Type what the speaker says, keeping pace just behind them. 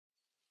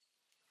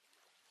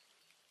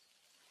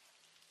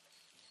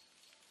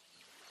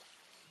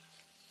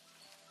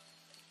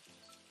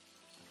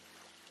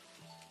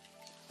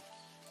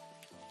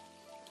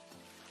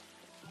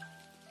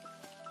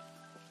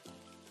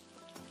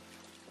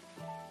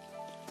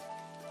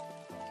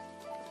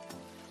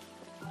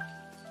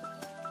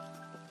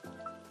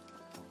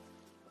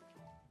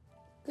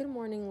Good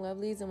morning,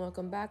 lovelies, and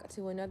welcome back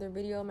to another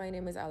video. My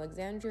name is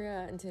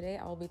Alexandria, and today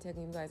I'll be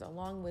taking you guys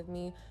along with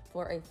me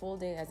for a full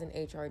day as an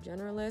HR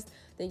generalist.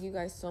 Thank you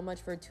guys so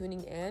much for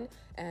tuning in,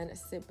 and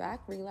sit back,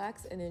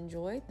 relax, and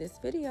enjoy this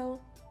video.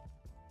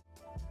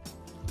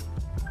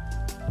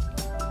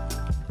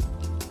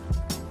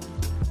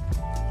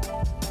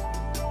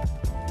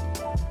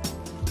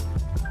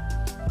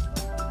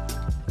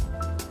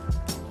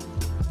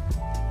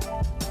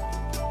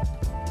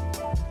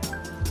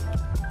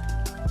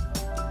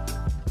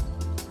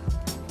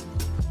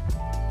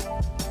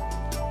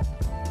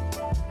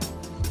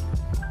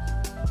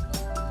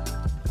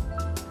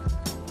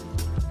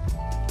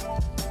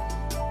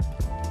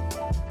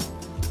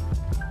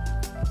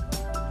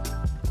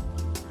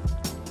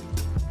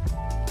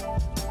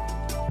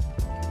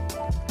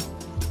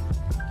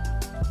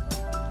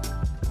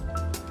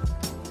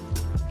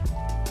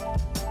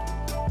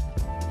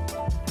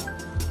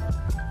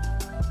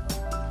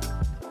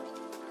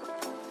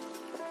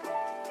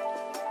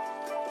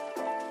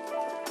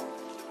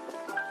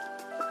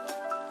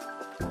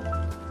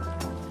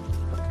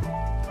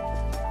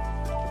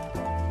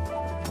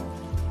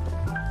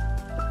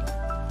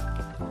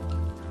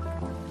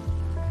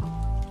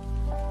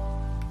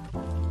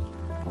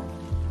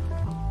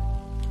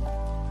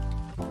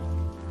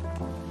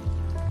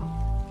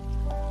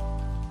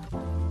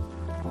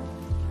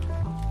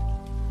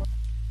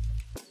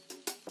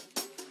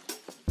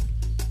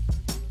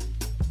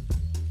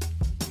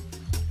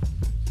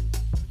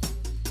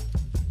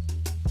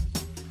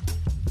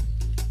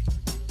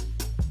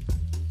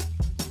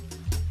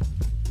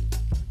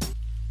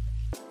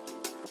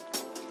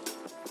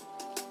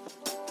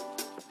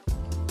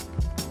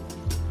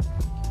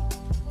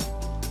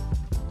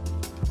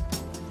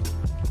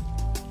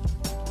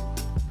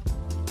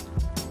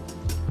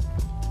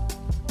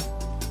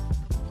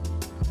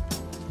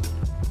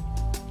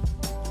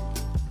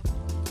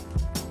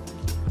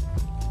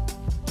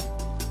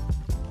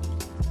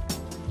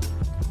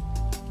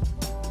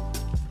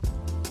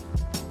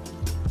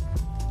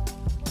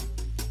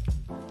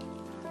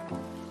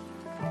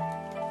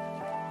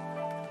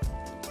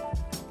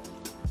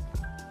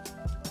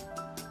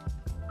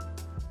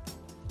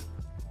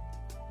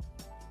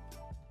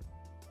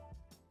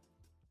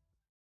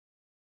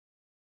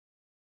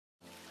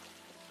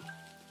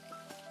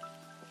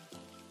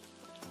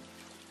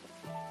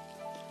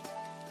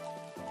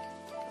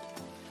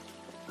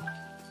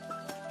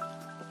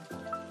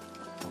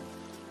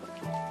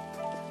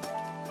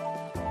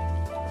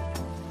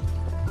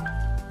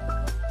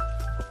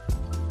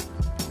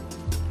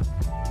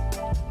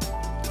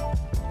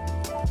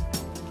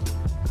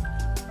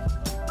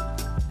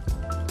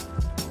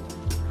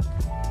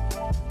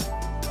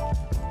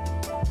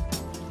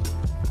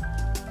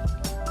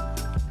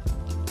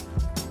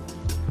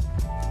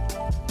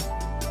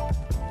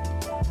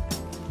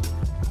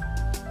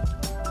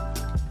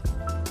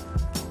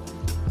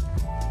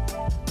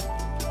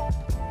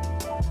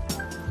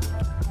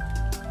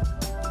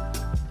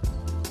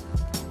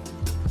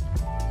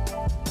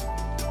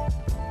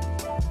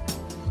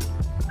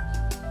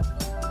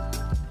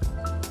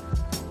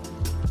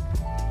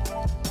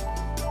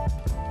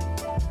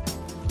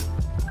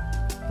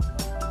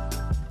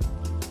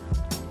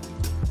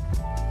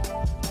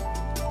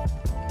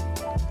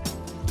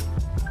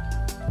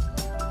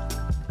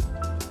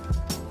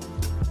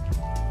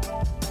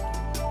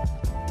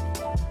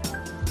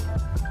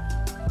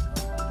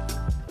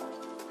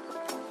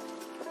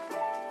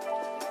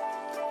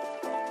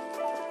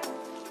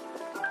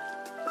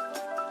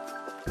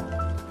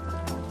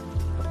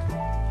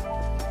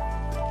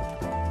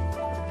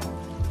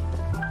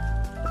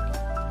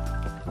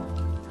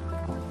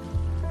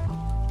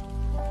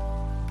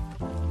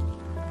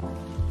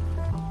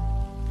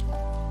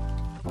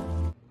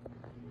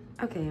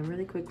 Okay, and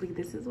really quickly,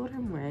 this is what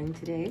I'm wearing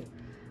today.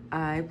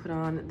 I put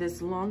on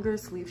this longer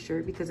sleeve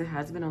shirt because it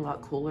has been a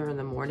lot cooler in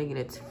the morning and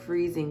it's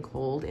freezing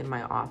cold in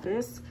my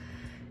office.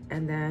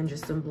 And then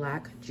just some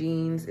black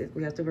jeans.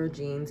 We have to wear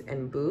jeans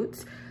and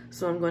boots.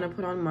 So I'm gonna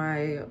put on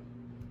my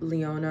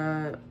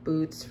Leona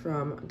boots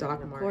from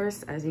Doc. Of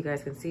course, as you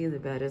guys can see, the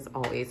bed is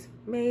always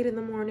made in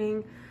the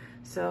morning.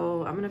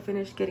 So I'm gonna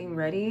finish getting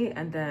ready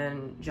and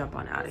then jump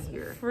on out of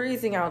here. It's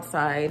freezing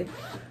outside.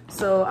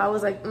 So I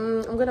was like,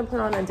 I'm gonna put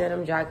on a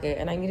denim jacket,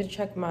 and I need to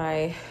check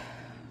my,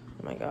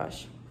 oh my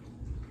gosh.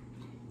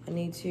 I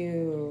need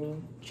to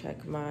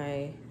check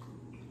I'm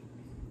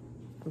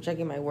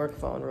checking my work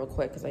phone real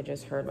quick because I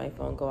just heard my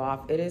phone go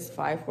off. It is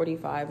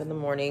 5:45 in the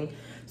morning.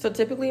 So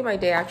typically my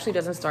day actually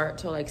doesn't start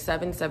till like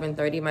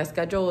 7:30. My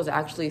schedule is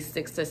actually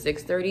 6 to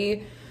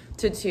 6:30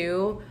 to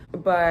 2.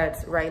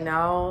 But right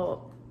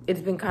now it's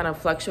been kind of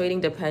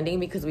fluctuating depending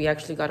because we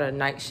actually got a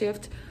night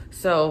shift.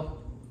 So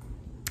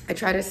I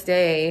try to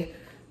stay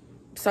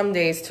some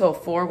days till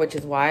 4, which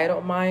is why I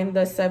don't mind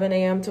the 7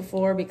 a.m. to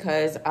 4,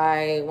 because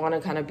I want to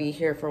kind of be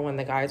here for when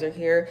the guys are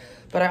here.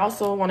 But I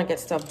also want to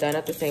get stuff done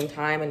at the same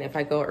time. And if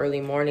I go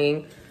early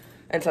morning,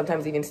 and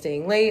sometimes even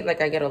staying late.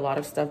 Like I get a lot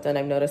of stuff done.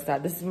 I've noticed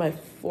that this is my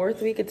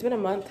 4th week. It's been a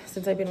month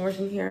since I've been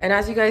working here. And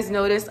as you guys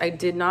noticed, I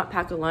did not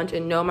pack a lunch,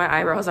 and no, my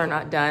eyebrows are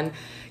not done.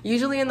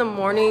 Usually in the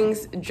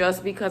mornings,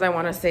 just because I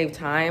want to save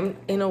time.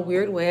 In a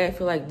weird way, I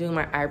feel like doing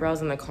my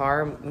eyebrows in the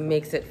car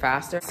makes it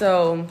faster.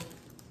 So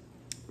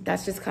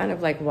that's just kind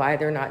of like why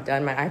they're not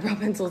done. My eyebrow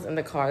pencil's in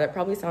the car. That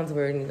probably sounds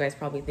weird, and you guys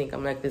probably think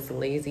I'm like this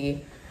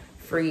lazy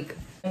freak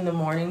in the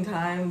morning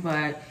time,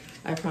 but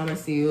I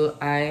promise you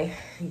I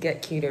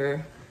get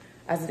cuter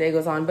as the day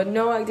goes on. But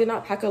no, I did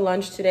not pack a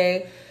lunch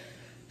today.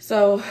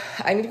 So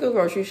I need to go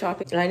grocery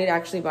shopping, and I need to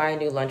actually buy a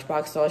new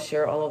lunchbox. So I'll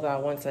share all of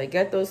that once I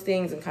get those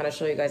things and kind of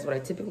show you guys what I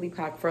typically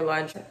pack for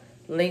lunch.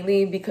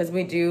 Lately, because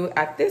we do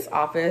at this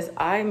office,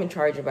 I'm in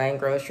charge of buying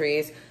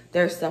groceries.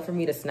 There's stuff for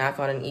me to snack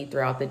on and eat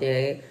throughout the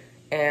day.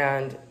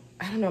 And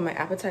I don't know, my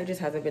appetite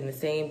just hasn't been the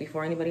same.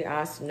 Before anybody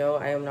asks, no,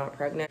 I am not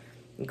pregnant.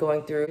 I'm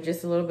going through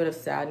just a little bit of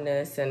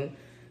sadness and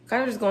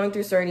kind of just going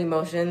through certain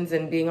emotions,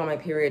 and being on my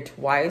period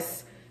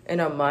twice in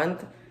a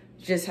month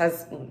just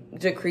has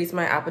decreased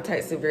my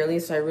appetite severely.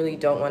 So I really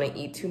don't want to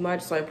eat too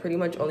much. So I've pretty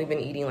much only been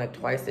eating like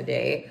twice a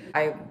day.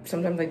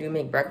 Sometimes I do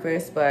make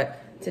breakfast, but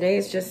today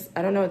is just,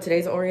 I don't know,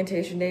 today's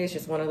orientation day. It's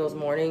just one of those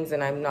mornings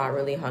and I'm not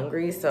really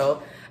hungry.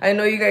 So I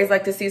know you guys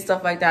like to see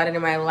stuff like that. And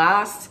in my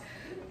last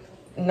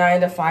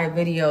 9 to 5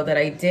 video that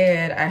I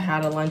did, I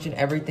had a lunch and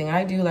everything.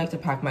 I do like to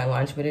pack my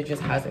lunch, but it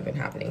just hasn't been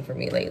happening for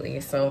me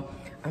lately. So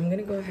I'm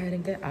gonna go ahead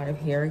and get out of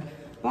here.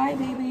 Bye,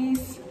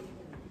 babies.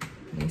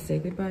 Let me say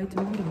goodbye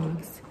to my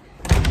dogs.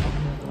 I'm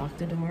gonna lock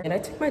the door. And I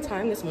took my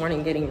time this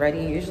morning getting ready.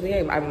 Usually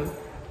I'm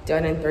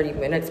done in 30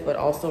 minutes, but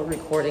also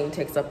recording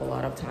takes up a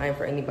lot of time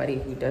for anybody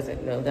who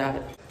doesn't know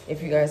that.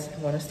 If you guys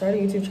want to start a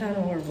YouTube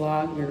channel or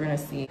vlog, you're gonna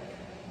see,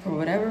 for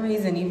whatever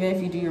reason, even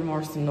if you do your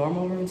more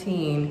normal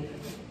routine,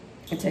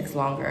 it takes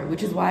longer,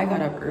 which is why I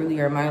got up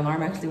earlier. My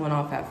alarm actually went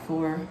off at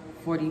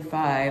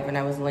 4:45 and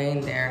I was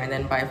laying there, and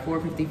then by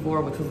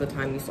 4:54, which was the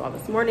time you saw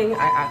this morning,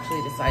 I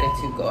actually decided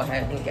to go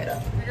ahead and get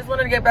up. I just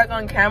wanted to get back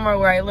on camera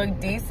where I look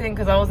decent,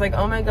 because I was like,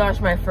 oh my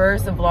gosh, my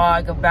first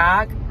vlog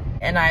back,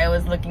 and I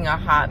was looking a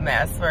hot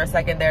mess for a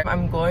second there.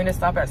 I'm going to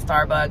stop at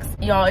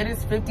Starbucks. Y'all, it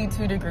is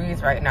 52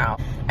 degrees right now.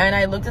 And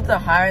I looked at the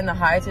high, and the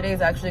high today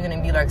is actually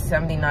gonna be like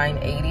 79,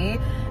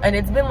 80. And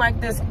it's been like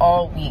this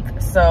all week.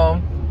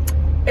 So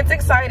it's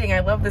exciting. I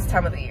love this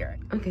time of the year.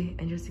 Okay,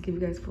 and just to give you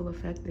guys full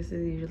effect, this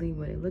is usually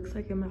what it looks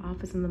like in my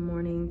office in the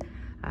morning.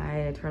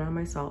 I turn on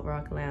my salt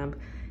rock lamp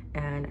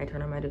and I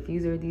turn on my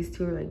diffuser. These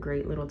two are like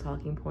great little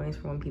talking points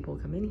for when people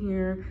come in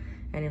here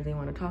and if they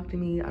want to talk to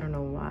me. I don't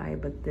know why,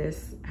 but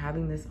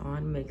having this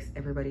on makes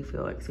everybody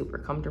feel like super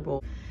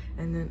comfortable.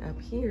 And then up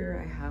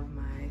here, I have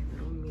my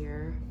little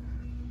mirror.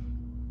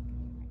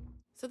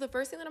 So the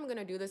first thing that I'm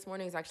gonna do this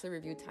morning is actually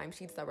review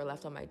timesheets that were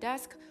left on my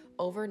desk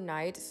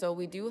overnight. So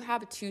we do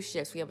have 2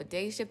 shifts. We have a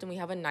day shift and we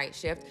have a night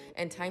shift,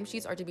 and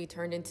timesheets are to be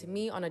turned into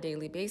me on a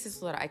daily basis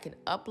so that I can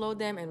upload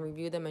them and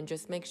review them and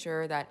just make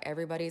sure that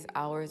everybody's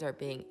hours are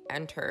being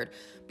entered.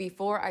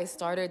 Before I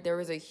started, there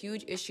was a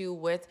huge issue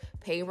with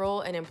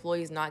payroll and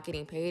employees not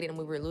getting paid, and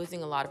we were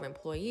losing a lot of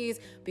employees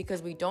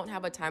because we don't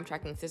have a time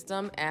tracking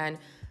system, and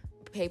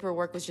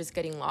paperwork was just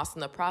getting lost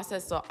in the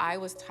process. So I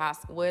was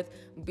tasked with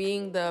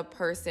being the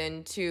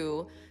person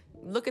to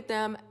look at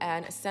them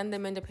and send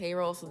them into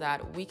payroll so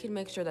that we can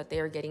make sure that they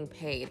are getting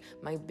paid.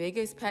 My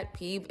biggest pet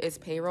peeve is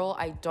payroll.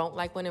 I don't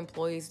like when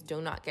employees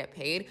do not get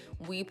paid.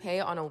 We pay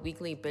on a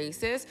weekly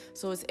basis,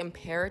 so it's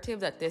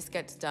imperative that this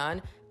gets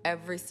done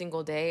every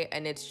single day.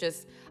 And it's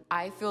just,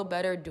 I feel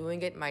better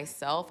doing it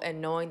myself and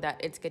knowing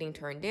that it's getting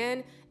turned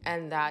in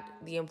and that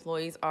the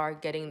employees are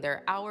getting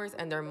their hours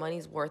and their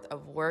money's worth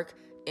of work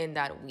in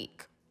that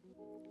week.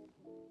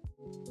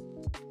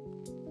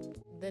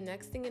 The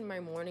next thing in my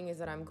morning is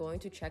that I'm going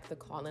to check the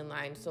call-in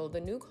line. So the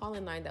new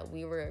call-in line that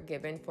we were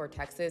given for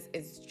Texas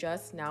is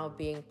just now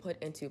being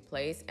put into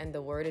place, and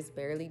the word is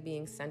barely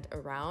being sent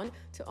around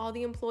to all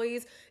the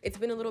employees. It's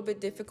been a little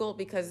bit difficult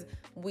because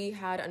we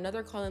had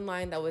another call-in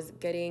line that was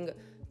getting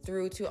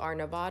through to our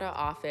Nevada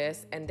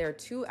office, and they're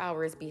 2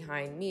 hours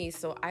behind me.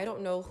 So I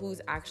don't know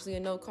who's actually a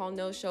no-call,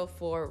 no-show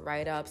for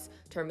write-ups,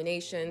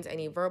 terminations,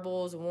 any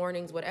verbals,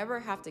 warnings, whatever I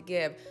have to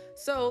give.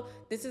 So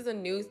this is a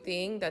new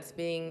thing that's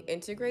being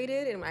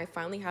integrated, and I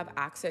finally have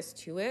access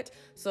to it.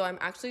 So I'm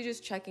actually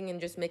just checking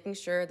and just making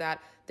sure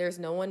that there's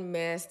no one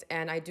missed,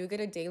 and I do get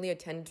a daily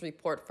attendance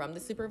report from the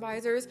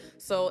supervisors.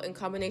 So in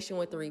combination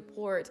with the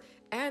report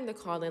and the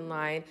call-in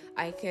line,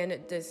 I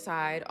can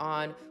decide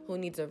on who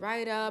needs a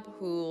write-up,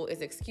 who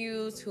is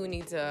excused, who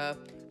needs a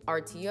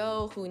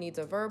RTO, who needs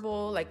a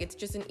verbal. Like, it's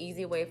just an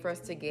easy way for us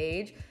to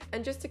gauge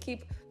and just to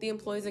keep the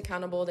employees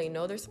accountable. They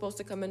know they're supposed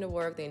to come into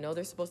work. They know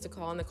they're supposed to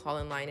call on the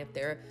call-in line if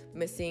they're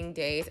missing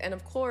days. And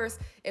of course,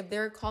 if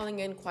they're calling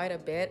in quite a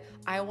bit,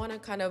 I want to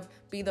kind of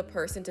be the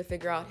person to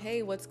figure out,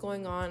 hey, what's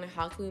going on?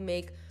 How can we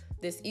make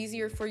this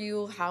easier for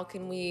you? How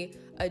can we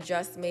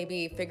adjust,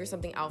 maybe figure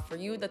something out for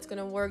you that's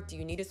gonna work? Do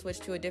you need to switch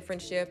to a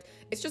different shift?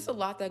 It's just a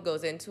lot that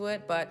goes into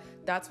it, but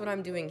that's what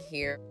I'm doing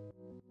here.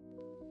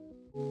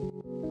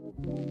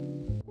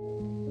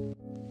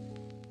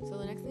 So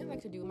the next thing that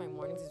like to do in my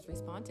mornings is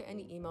respond to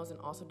any emails and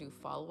also do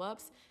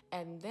follow-ups.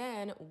 And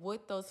then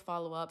with those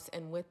follow-ups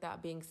and with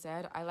that being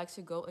said, I like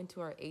to go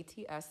into our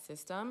ATS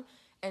system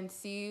and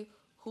see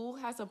who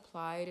has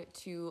applied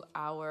to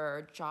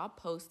our job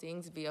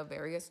postings via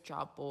various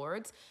job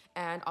boards.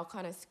 And I'll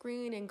kind of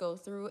screen and go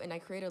through, and I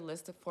create a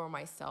list for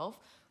myself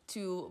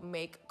to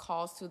make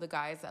calls to the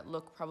guys that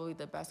look probably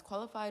the best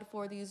qualified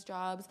for these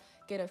jobs,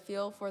 get a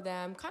feel for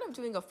them, kind of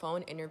doing a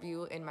phone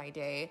interview in my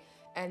day.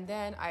 And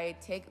then I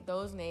take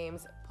those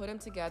names, put them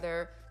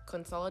together,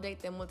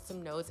 consolidate them with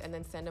some notes, and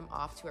then send them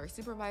off to our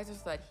supervisor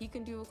so that he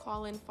can do a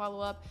call-in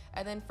follow-up.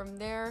 And then from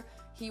there,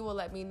 he will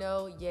let me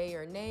know yay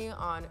or nay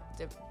on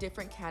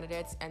different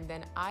candidates. And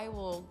then I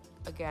will,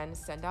 again,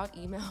 send out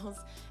emails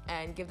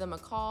and give them a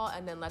call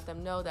and then let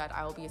them know that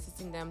I will be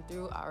assisting them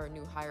through our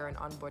new hire and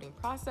onboarding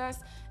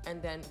process.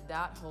 And then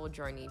that whole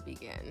journey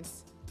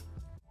begins.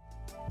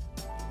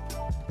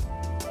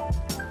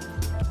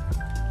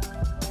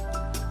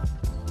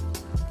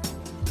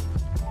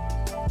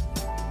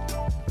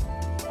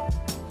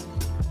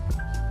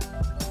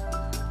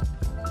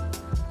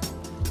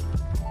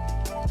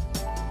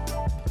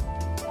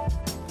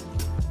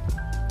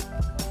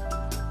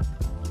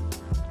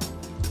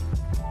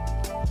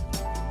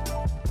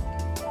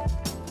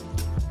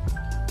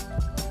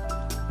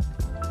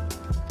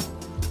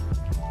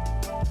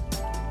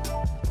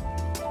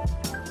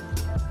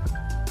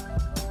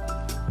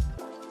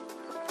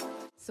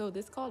 So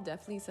this call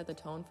definitely set the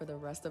tone for the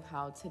rest of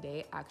how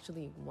today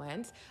actually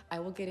went. I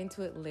will get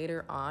into it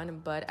later on,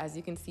 but as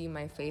you can see,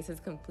 my face has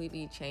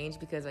completely changed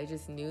because I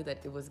just knew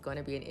that it was going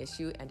to be an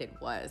issue, and it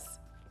was.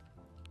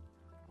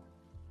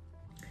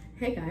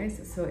 Hey guys,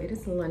 so it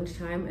is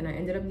lunchtime and I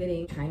ended up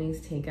getting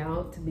Chinese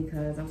takeout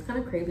because I was kind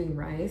of craving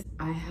rice.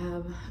 I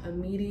have a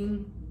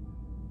meeting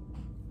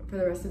for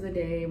the rest of the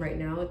day. Right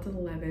now it's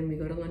 11. We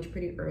go to lunch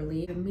pretty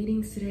early. I have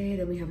meetings today,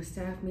 then we have a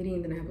staff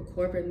meeting, then I have a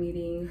corporate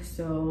meeting.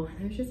 So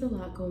there's just a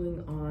lot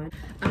going on.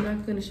 I'm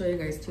not going to show you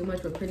guys too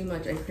much, but pretty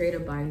much I create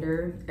a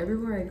binder.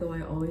 Everywhere I go,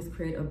 I always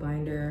create a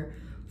binder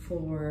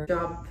for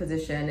job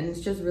position, and it's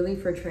just really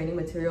for training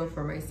material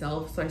for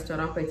myself. So I start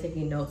off by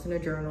taking notes in a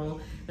journal,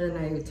 and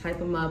then I type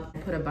them up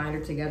and put a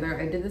binder together.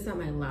 I did this at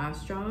my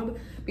last job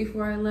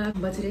before I left,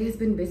 but today has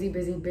been busy.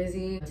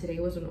 Today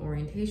was an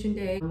orientation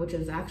day, which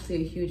is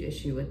actually a huge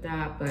issue with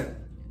that, but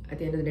at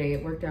the end of the day,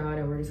 it worked out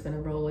and we're just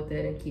gonna roll with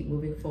it and keep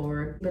moving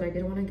forward. But I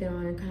did want to get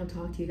on and kind of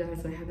talk to you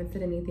guys, so I haven't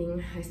said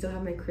anything. I still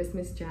have my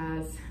Christmas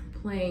jazz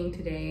playing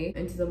today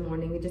into the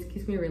morning. It just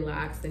keeps me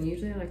relaxed, and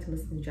usually I like to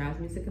listen to jazz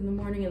music in the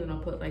morning, and then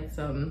I'll put like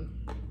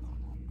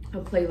a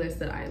playlist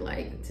that I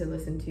like to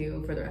listen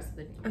to for the rest of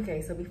the day.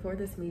 Okay, so before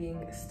this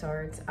meeting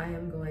starts, I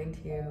am going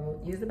to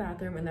use the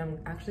bathroom, and I'm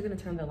actually going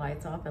to turn the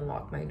lights off and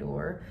lock my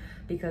door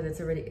because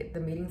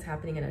the meeting's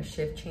happening in a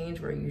shift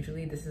change where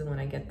usually this is when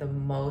I get the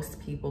most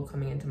people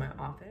coming into my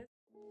office.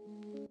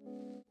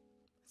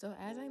 So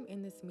as I'm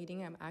in this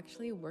meeting, I'm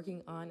actually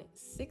working on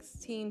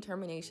 16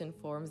 termination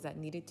forms that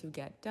needed to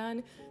get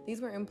done.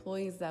 These were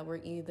employees that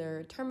were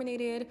either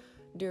terminated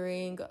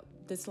during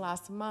this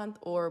last month,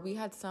 or we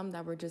had some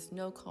that were just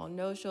no call,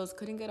 no shows,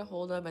 couldn't get a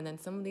hold of, and then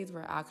some of these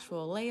were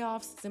actual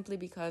layoffs simply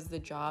because the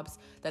jobs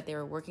that they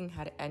were working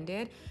had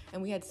ended.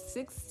 And we had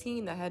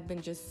 16 that had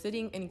been just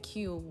sitting in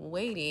queue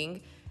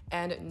waiting,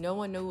 and no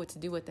one knew what to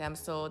do with them.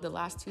 So the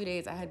last 2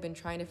 days I had been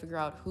trying to figure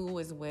out who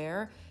was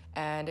where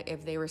and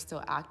if they were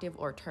still active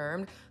or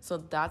termed. So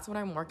that's what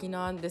I'm working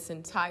on this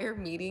entire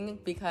meeting,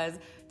 because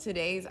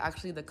today is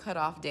actually the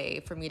cutoff day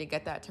for me to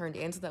get that turned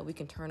in so that we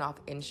can turn off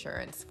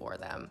insurance for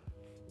them.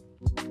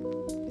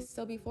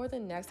 So before the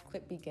next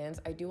clip begins,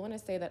 I do want to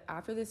say that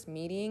after this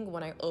meeting,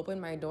 when I opened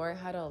my door, I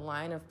had a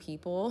line of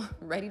people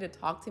ready to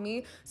talk to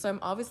me. So I'm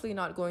obviously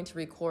not going to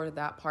record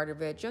that part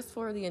of it, just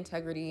for the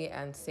integrity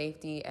and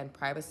safety and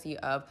privacy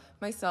of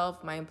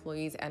myself, my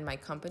employees, and my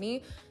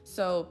company.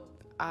 So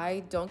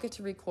I don't get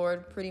to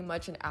record pretty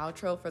much an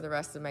outro for the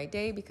rest of my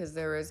day because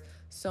there is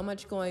so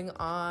much going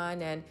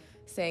on, and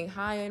saying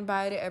hi and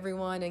bye to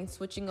everyone and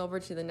switching over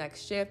to the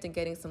next shift and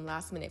getting some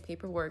last minute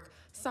paperwork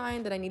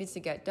signed that I needed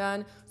to get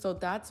done. So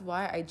that's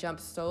why I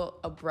jumped so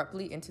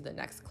abruptly into the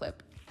next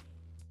clip.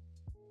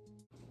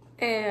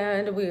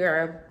 And we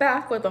are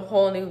back with a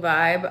whole new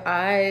vibe.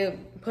 I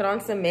put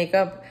on some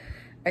makeup.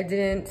 I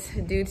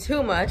didn't do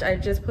too much. I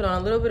just put on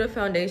a little bit of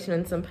foundation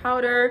and some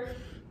powder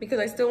because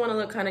I still want to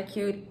look kind of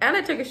cute. And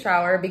I took a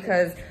shower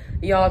because,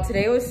 y'all,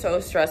 today was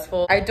so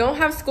stressful. I don't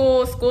have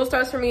school. School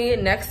starts for me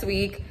next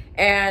week.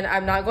 And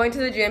I'm not going to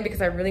the gym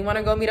because I really want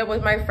to go meet up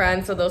with my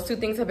friends. So those two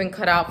things have been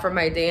cut out for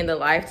my day in the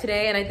life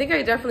today. And I think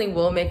I definitely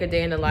will make a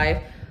day in the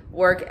life,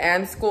 work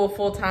and school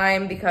full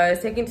time,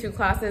 because taking 2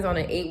 classes on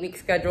an 8-week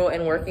schedule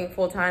and working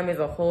full time is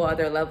a whole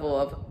other level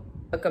of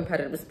a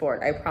competitive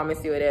sport. I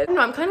promise you it is.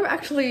 I'm kind of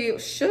actually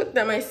shook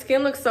that my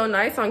skin looks so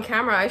nice on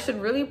camera. I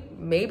should really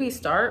maybe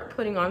start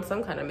putting on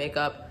some kind of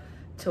makeup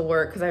to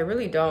work because I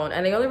really don't.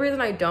 And the only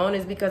reason I don't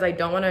is because I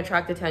don't want to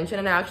attract attention.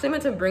 And I actually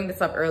meant to bring this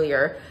up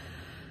earlier.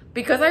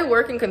 Because I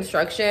work in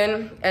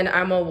construction and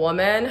I'm a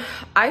woman,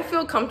 I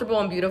feel comfortable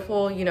and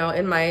beautiful, you know,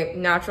 in my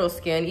natural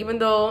skin, even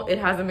though it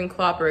hasn't been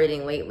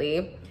cooperating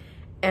lately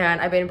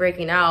and I've been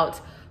breaking out.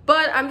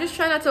 But I'm just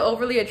trying not to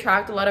overly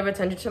attract a lot of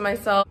attention to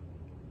myself.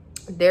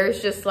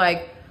 There's just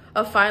like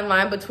a fine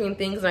line between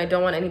things, and I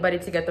don't want anybody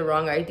to get the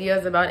wrong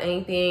ideas about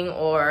anything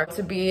or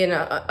to be in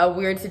a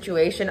weird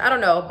situation. I don't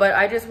know, but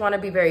I just want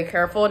to be very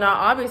careful. Now,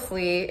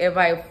 obviously, if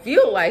I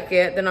feel like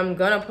it, then I'm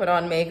gonna put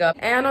on makeup.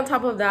 And on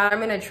top of that,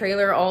 I'm in a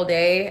trailer all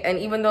day, and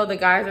even though the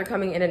guys are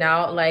coming in and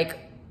out, like,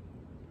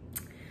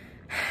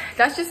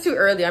 that's just too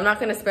early. I'm not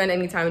gonna spend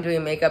any time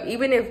doing makeup.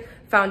 Even if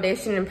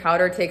foundation and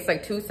powder takes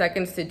like 2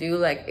 seconds to do,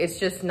 like, it's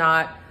just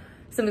not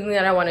something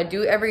that I want to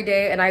do every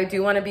day. And I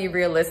do want to be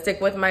realistic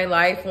with my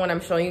life when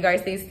I'm showing you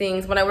guys these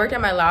things. When I worked at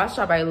my last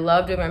job, I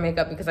loved doing my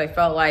makeup because I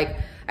felt like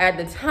I had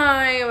the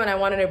time and I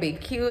wanted to be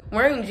cute.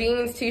 Wearing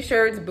jeans,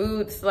 t-shirts,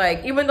 boots,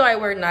 like, even though I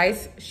wear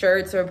nice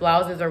shirts or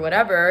blouses or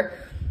whatever,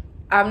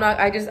 I don't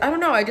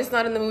know, I'm just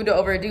not in the mood to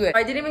overdo it.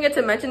 I didn't even get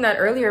to mention that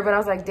earlier, but I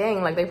was like,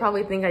 dang, like, they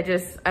probably think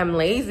I'm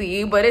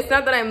lazy, but it's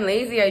not that I'm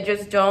lazy. I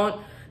just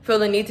don't feel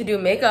the need to do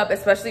makeup,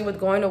 especially with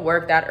going to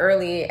work that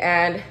early.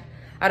 And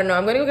I don't know,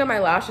 I'm gonna go get my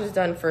lashes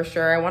done for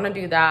sure. I wanna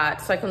do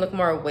that so I can look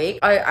more awake.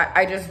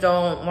 I just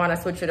don't wanna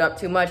switch it up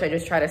too much. I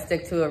just try to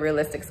stick to a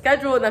realistic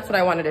schedule, and that's what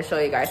I wanted to show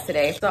you guys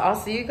today. So I'll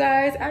see you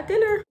guys at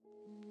dinner.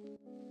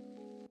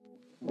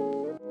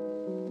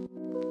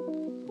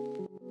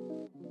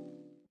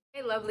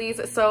 Hey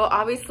lovelies, so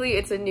obviously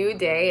it's a new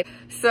day.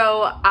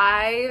 So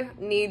I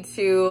need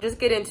to just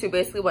get into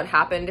basically what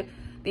happened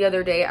the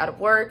other day at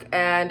work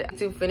and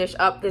to finish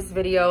up this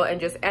video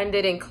and just end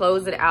it and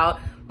close it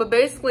out. But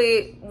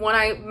basically, when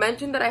I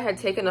mentioned that I had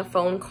taken a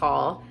phone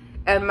call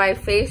and my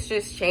face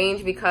just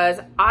changed because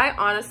I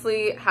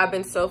honestly have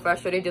been so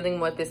frustrated dealing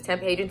with this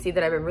temp agency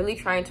that I've been really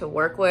trying to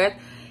work with.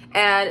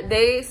 And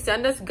they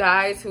send us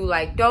guys who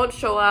like don't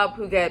show up,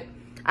 I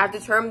have to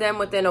term them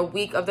within a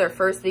week of their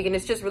first week, and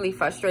it's just really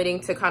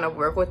frustrating to kind of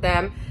work with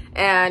them.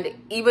 And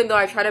even though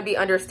I try to be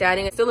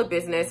understanding, it's still a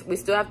business. We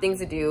still have things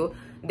to do.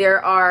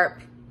 There are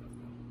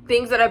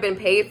things that have been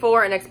paid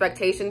for and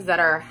expectations that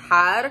are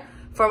had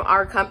from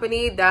our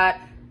company that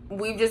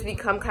we've just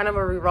become kind of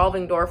a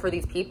revolving door for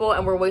these people,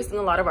 and we're wasting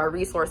a lot of our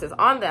resources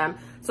on them.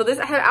 So this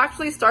had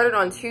actually started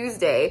on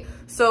Tuesday.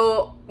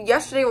 So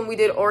yesterday when we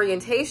did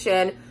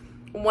orientation,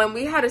 when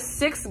we had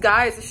 6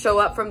 guys show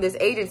up from this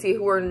agency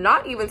who were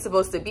not even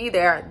supposed to be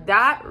there,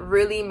 that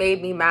really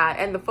made me mad.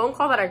 And the phone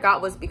call that I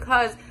got was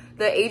because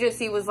the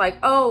agency was like,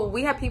 oh,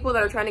 we have people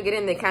that are trying to get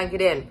in, they can't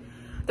get in.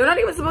 They're not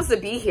even supposed to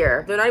be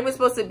here. They're not even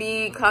supposed to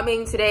be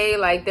coming today.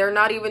 Like, they're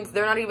not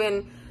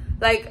even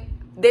like,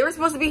 they were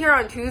supposed to be here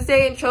on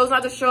Tuesday and chose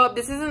not to show up.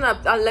 This isn't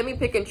a let me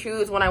pick and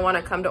choose when I want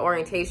to come to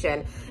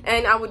orientation.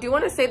 And I do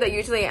want to say that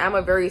usually I am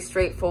a very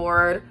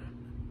straightforward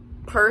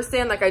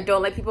person. Like, I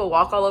don't let people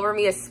walk all over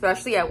me,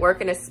 especially at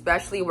work and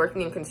especially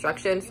working in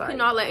construction. So I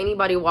cannot let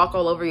anybody walk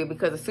all over you,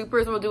 because the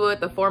supers will do it,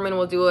 the foremen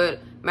will do it,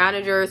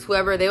 managers,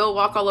 whoever, they will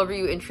walk all over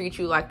you and treat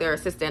you like their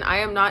assistant. I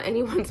am not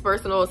anyone's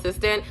personal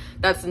assistant.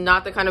 That's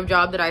not the kind of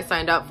job that I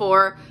signed up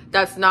for.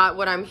 That's not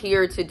what I'm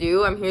here to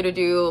do. I'm here to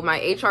do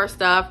my HR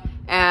stuff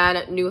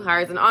and new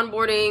hires and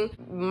onboarding.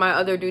 My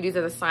other duties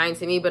are assigned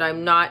to me, but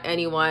I'm not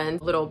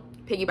anyone's little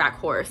piggyback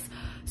horse.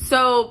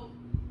 So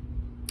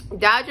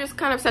that just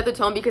kind of set the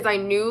tone, because I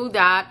knew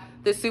that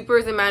the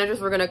supers and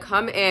managers were gonna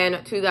come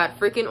in to that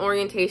freaking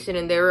orientation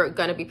and they were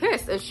gonna be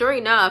pissed. And sure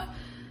enough,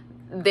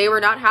 they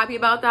were not happy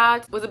about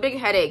that. It was a big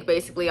headache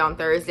basically on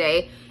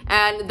Thursday.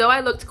 And though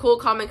I looked cool,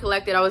 calm, and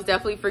collected, I was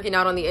definitely freaking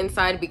out on the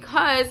inside,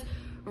 because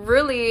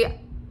really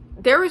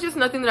there was just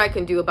nothing that I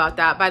can do about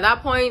that. By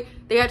that point,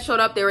 they had showed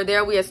up, they were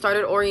there, we had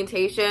started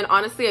orientation.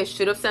 Honestly, I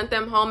should have sent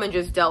them home and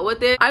just dealt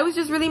with it. I was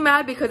just really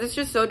mad because it's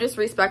just so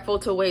disrespectful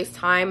to waste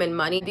time and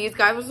money. These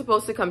guys were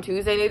supposed to come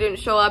Tuesday and they didn't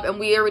show up, and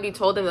we already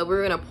told them that we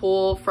were gonna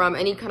pull from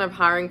any kind of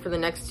hiring for the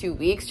next 2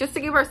 weeks, just to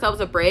give ourselves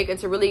a break and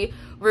to really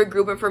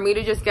regroup, and for me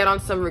to just get on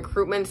some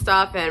recruitment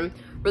stuff and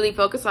really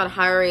focus on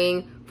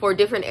hiring for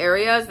different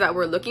areas that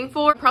we're looking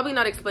for. Probably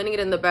not explaining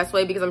it in the best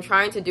way, because I'm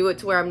trying to do it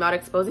to where I'm not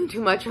exposing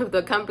too much of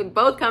the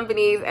both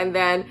companies and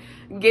then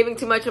giving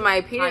too much of my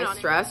opinion on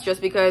stress, just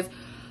because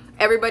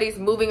everybody's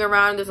moving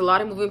around. There's a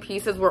lot of moving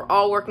pieces. We're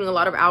all working a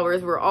lot of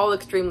hours. We're all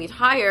extremely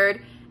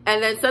tired.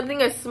 And then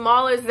something as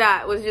small as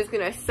that was just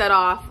gonna set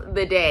off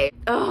the day.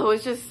 Oh, it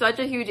was just such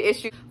a huge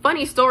issue.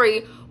 Funny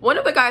story, one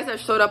of the guys that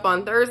showed up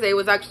on Thursday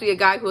was actually a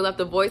guy who left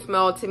a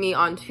voicemail to me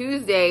on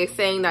Tuesday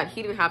saying that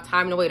he didn't have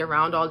time to wait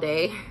around all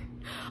day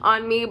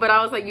on me. But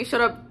I was like, you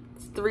showed up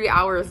 3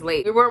 hours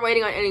late. We weren't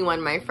waiting on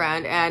anyone, my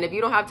friend. And if you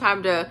don't have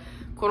time to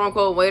quote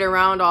unquote wait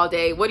around all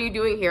day, what are you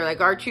doing here? Like,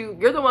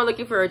 you're the one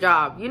looking for a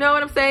job, you know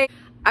what I'm saying?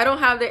 I don't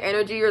have the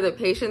energy or the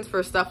patience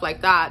for stuff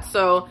like that.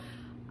 So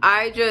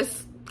I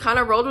just kind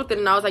of rolled with it,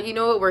 and I was like, you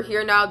know what, we're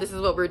here now, this is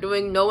what we're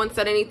doing. No one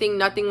said anything,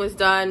 nothing was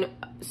done,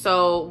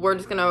 so we're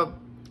just gonna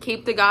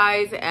keep the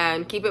guys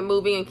and keep it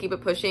moving and keep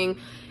it pushing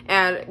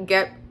and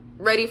get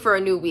ready for a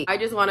new week. I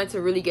just wanted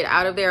to really get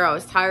out of there. I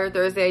was tired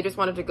Thursday. I just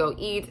wanted to go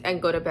eat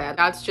and go to bed.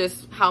 That's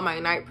just how my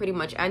night pretty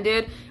much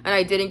ended. And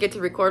I didn't get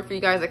to record for you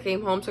guys. I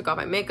came home, took off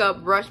my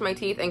makeup, brushed my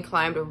teeth, and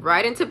climbed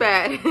right into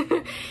bed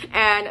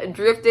and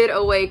drifted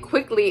away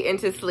quickly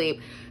into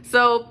sleep.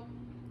 So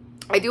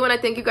I do want to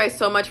thank you guys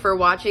so much for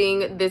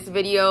watching this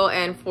video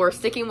and for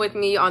sticking with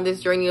me on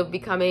this journey of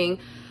becoming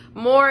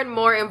more and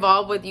more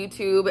involved with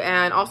YouTube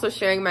and also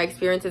sharing my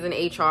experiences in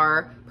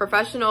HR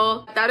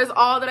professional. That is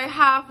all that I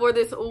have for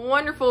this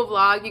wonderful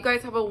vlog. You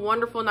guys have a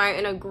wonderful night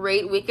and a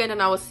great weekend,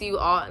 and I will see you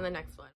all in the next one.